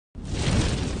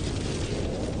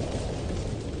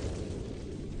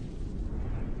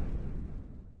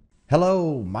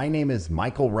Hello, my name is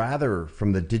Michael Rather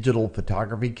from the Digital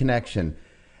Photography Connection,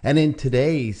 and in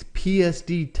today's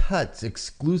PSD Tuts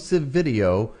exclusive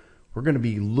video, we're going to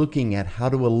be looking at how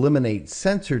to eliminate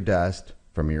sensor dust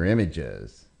from your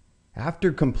images.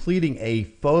 After completing a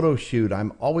photo shoot,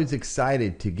 I'm always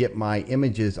excited to get my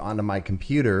images onto my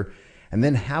computer and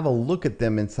then have a look at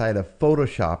them inside of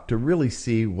Photoshop to really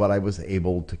see what I was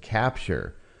able to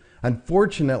capture.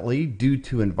 Unfortunately, due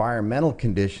to environmental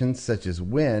conditions such as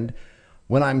wind,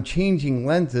 when I'm changing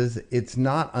lenses, it's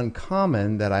not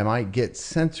uncommon that I might get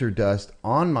sensor dust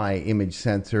on my image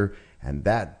sensor, and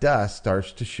that dust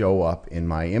starts to show up in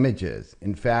my images.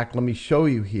 In fact, let me show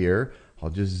you here. I'll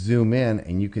just zoom in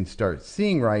and you can start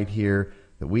seeing right here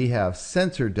that we have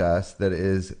sensor dust that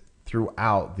is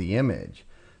throughout the image.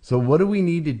 So what do we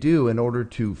need to do in order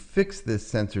to fix this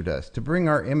sensor dust, to bring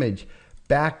our image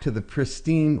back to the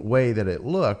pristine way that it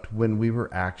looked when we were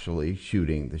actually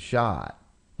shooting the shot?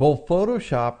 Well,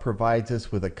 Photoshop provides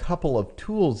us with a couple of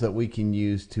tools that we can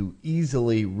use to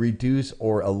easily reduce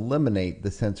or eliminate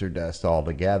the sensor dust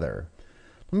altogether.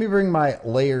 Let me bring my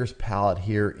layers palette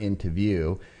here into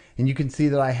view, and you can see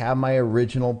that I have my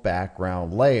original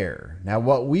background layer. Now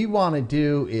what we want to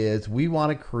do is we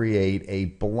want to create a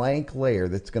blank layer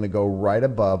that's going to go right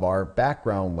above our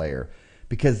background layer,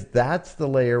 because that's the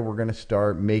layer we're going to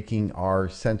start making our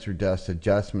sensor dust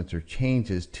adjustments or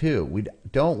changes to. We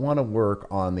don't want to work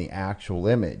on the actual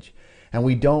image, and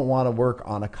we don't want to work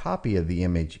on a copy of the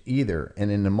image either,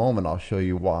 and in a moment I'll show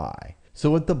you why.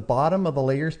 So at the bottom of the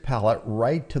layers palette,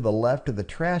 right to the left of the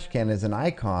trash can, is an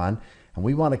icon, and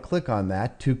we want to click on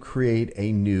that to create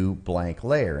a new blank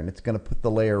layer, and it's going to put the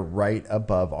layer right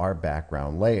above our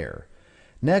background layer.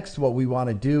 Next, what we want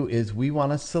to do is we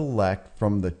want to select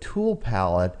from the tool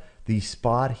palette the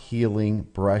spot healing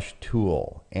brush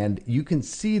tool. And you can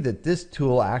see that this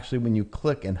tool actually, when you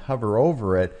click and hover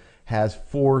over it, has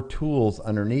 4 tools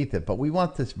underneath it. But we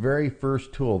want this very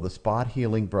first tool, the spot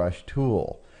healing brush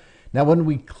tool. Now when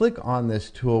we click on this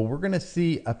tool, we're going to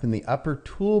see up in the upper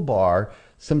toolbar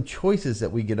some choices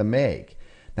that we get to make.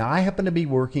 Now I happen to be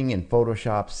working in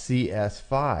Photoshop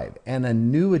CS5, and a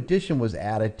new addition was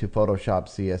added to Photoshop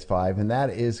CS5, and that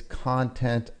is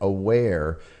content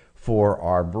aware for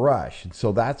our brush.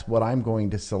 So that's what I'm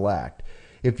going to select.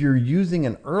 If you're using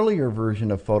an earlier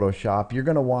version of Photoshop, you're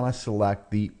going to want to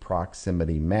select the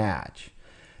proximity match.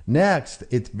 Next,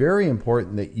 it's very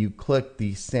important that you click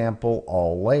the sample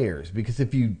all layers, because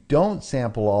if you don't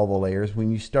sample all the layers, when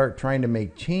you start trying to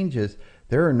make changes,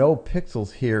 there are no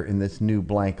pixels here in this new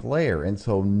blank layer, and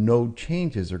so no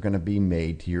changes are going to be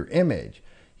made to your image.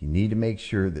 You need to make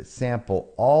sure that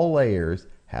sample all layers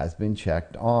has been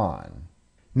checked on.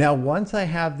 Now once I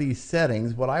have these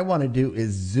settings, what I want to do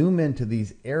is zoom into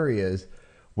these areas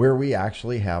where we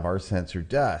actually have our sensor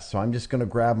dust. So I'm just going to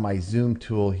grab my zoom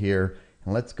tool here,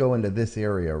 and let's go into this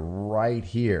area right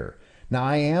here. Now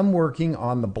I am working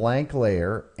on the blank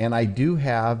layer, and I do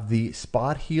have the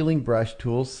spot healing brush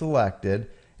tool selected,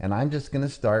 and I'm just going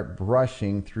to start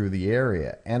brushing through the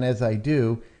area. And as I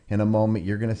do, in a moment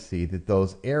you're going to see that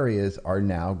those areas are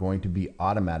now going to be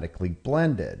automatically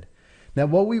blended. Now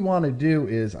what we want to do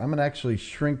is I'm going to actually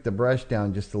shrink the brush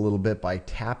down just a little bit by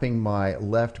tapping my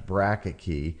left bracket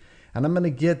key, and I'm going to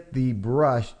get the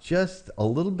brush just a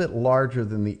little bit larger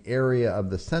than the area of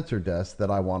the sensor dust that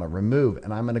I want to remove,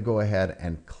 and I'm going to go ahead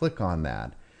and click on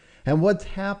that. And what's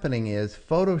happening is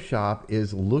Photoshop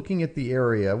is looking at the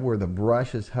area where the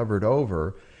brush is hovered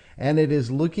over, and it is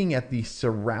looking at the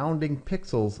surrounding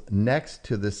pixels next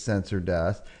to the sensor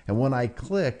dust, and when I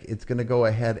click, it's going to go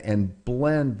ahead and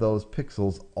blend those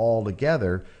pixels all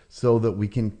together so that we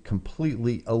can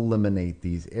completely eliminate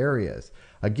these areas.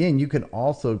 Again, you can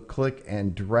also click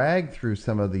and drag through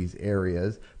some of these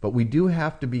areas, but we do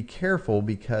have to be careful,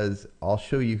 because I'll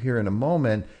show you here in a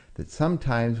moment that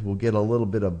sometimes we'll get a little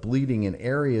bit of bleeding in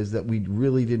areas that we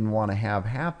really didn't want to have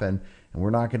happen, and we're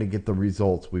not going to get the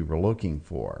results we were looking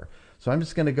for. So I'm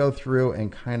just going to go through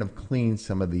and kind of clean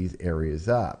some of these areas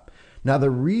up. Now the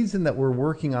reason that we're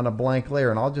working on a blank layer,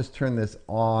 and I'll just turn this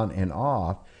on and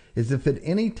off, is if at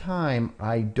any time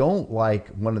I don't like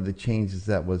one of the changes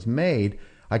that was made,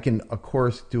 I can of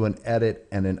course do an edit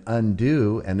and an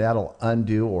undo, and that'll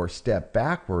undo or step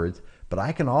backwards. But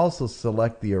I can also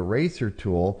select the eraser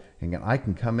tool, and I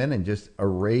can come in and just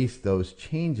erase those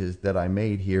changes that I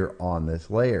made here on this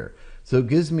layer. So it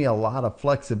gives me a lot of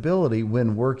flexibility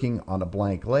when working on a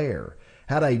blank layer.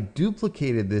 Had I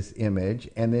duplicated this image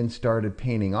and then started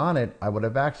painting on it, I would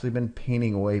have actually been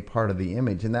painting away part of the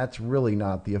image, and that's really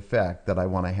not the effect that I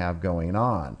want to have going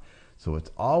on. So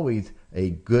it's always a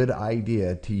good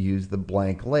idea to use the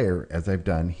blank layer, as I've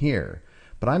done here.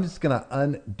 But I'm just going to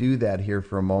undo that here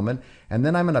for a moment, and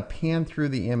then I'm going to pan through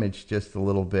the image just a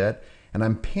little bit, and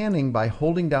I'm panning by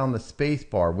holding down the space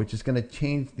bar, which is going to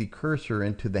change the cursor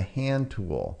into the hand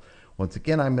tool. Once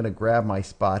again, I'm going to grab my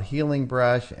spot healing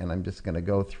brush, and I'm just going to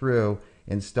go through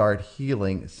and start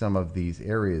healing some of these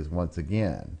areas once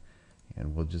again.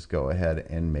 And we'll just go ahead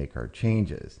and make our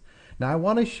changes. Now I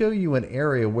want to show you an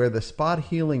area where the spot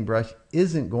healing brush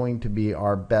isn't going to be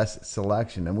our best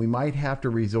selection, and we might have to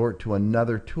resort to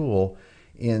another tool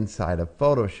inside of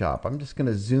Photoshop. I'm just going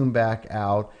to zoom back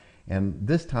out, and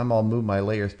this time I'll move my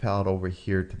layers palette over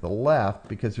here to the left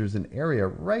because there's an area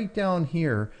right down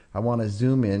here I want to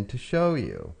zoom in to show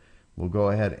you. We'll go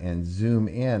ahead and zoom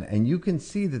in, and you can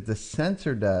see that the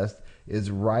sensor dust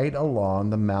is right along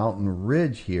the mountain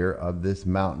ridge here of this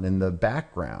mountain in the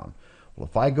background. Well,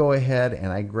 if I go ahead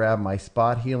and I grab my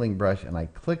spot healing brush and I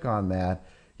click on that,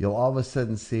 you'll all of a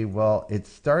sudden see, well,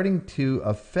 it's starting to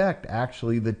affect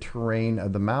actually the terrain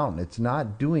of the mountain. It's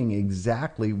not doing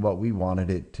exactly what we wanted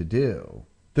it to do.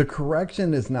 The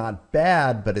correction is not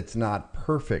bad, but it's not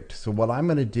perfect. So what I'm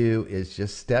going to do is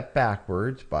just step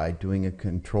backwards by doing a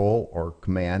Control or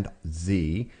Command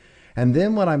Z. And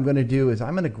then what I'm going to do is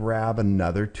I'm going to grab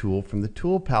another tool from the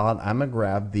tool palette. I'm going to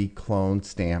grab the Clone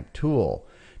Stamp tool.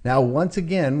 Now, once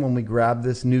again, when we grab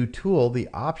this new tool, the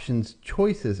options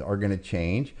choices are going to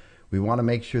change. We want to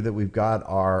make sure that we've got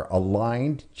our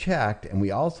aligned checked, and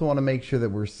we also want to make sure that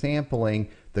we're sampling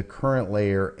the current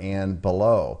layer and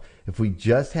below. If we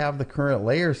just have the current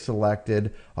layer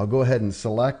selected, I'll go ahead and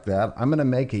select that. I'm going to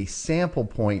make a sample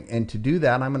point, and to do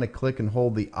that, I'm going to click and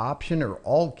hold the Option or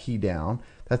Alt key down.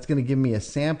 That's going to give me a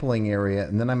sampling area,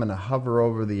 and then I'm going to hover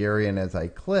over the area, and as I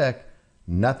click,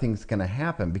 nothing's going to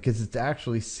happen because it's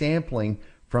actually sampling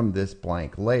from this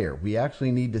blank layer. We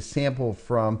actually need to sample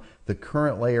from the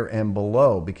current layer and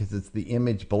below because it's the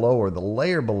image below or the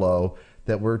layer below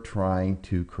that we're trying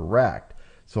to correct.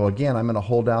 So again, I'm going to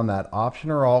hold down that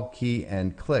Option or Alt key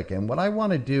and click. And what I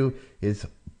want to do is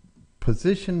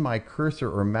position my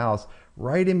cursor or mouse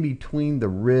right in between the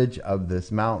ridge of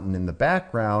this mountain in the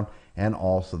background and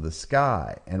also the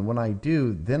sky. And when I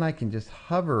do, then I can just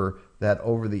hover that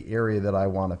over the area that I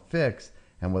want to fix,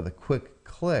 and with a quick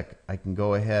click I can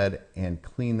go ahead and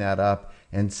clean that up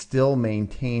and still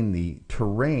maintain the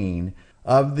terrain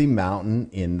of the mountain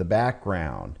in the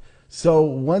background. So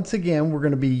once again, we're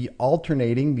going to be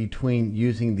alternating between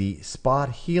using the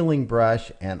spot healing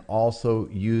brush and also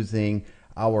using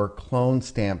our Clone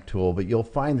Stamp tool, but you'll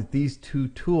find that these two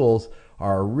tools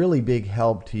are a really big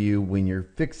help to you when you're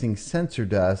fixing sensor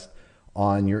dust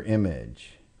on your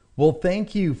image. Well,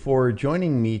 thank you for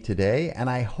joining me today, and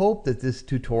I hope that this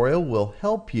tutorial will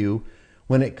help you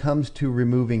when it comes to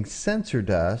removing sensor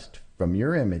dust from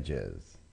your images.